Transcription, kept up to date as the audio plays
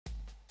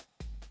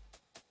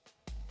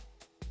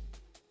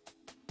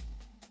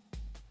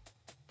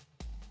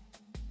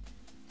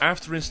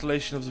After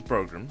installation of the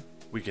program,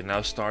 we can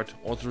now start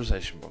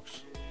Authorization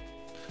box.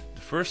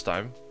 The first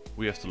time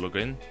we have to log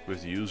in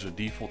with the user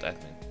default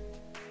admin.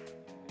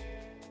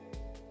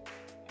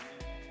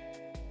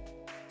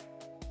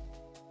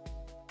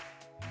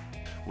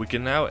 We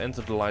can now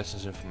enter the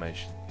license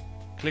information.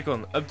 Click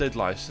on Update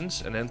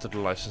License and enter the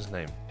license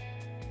name.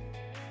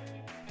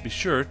 Be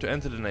sure to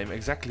enter the name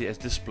exactly as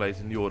displayed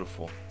in the order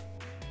form.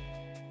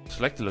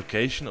 Select the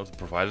location of the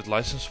provided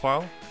license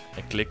file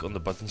and click on the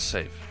button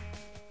Save.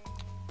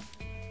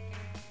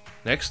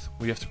 Next,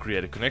 we have to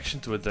create a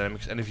connection to a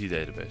Dynamics NAV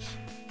database.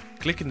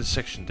 Click in the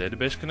section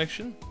Database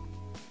Connection,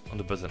 on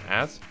the button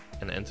Add,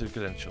 and enter the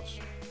credentials.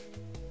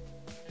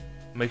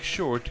 Make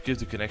sure to give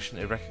the connection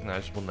a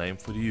recognizable name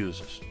for the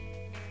users.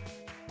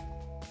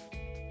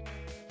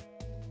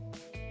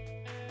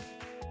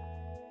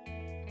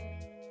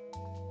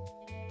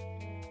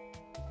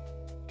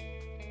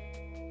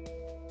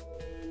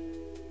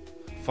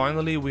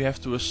 Finally, we have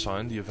to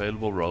assign the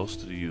available roles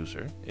to the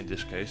user, in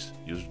this case,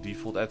 user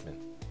default admin.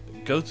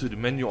 Go to the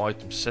menu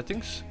item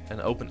Settings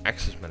and open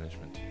Access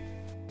Management.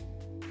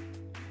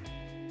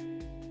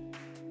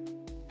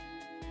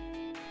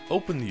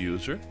 Open the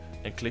user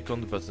and click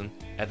on the button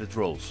Edit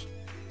Roles.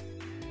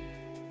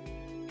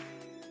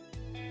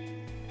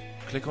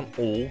 Click on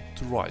All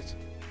to write.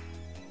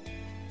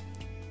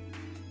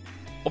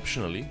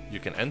 Optionally, you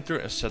can enter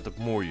and set up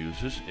more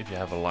users if you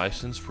have a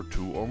license for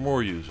 2 or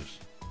more users.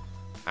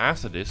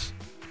 After this,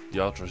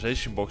 the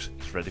authorization box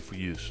is ready for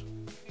use.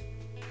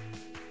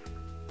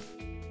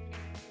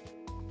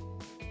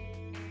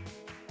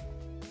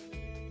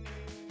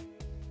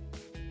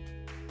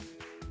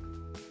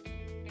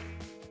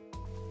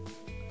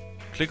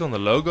 Click on the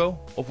logo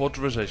of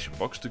Authorization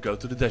box to go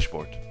to the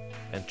dashboard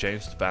and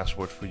change the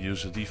password for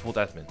user default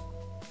admin.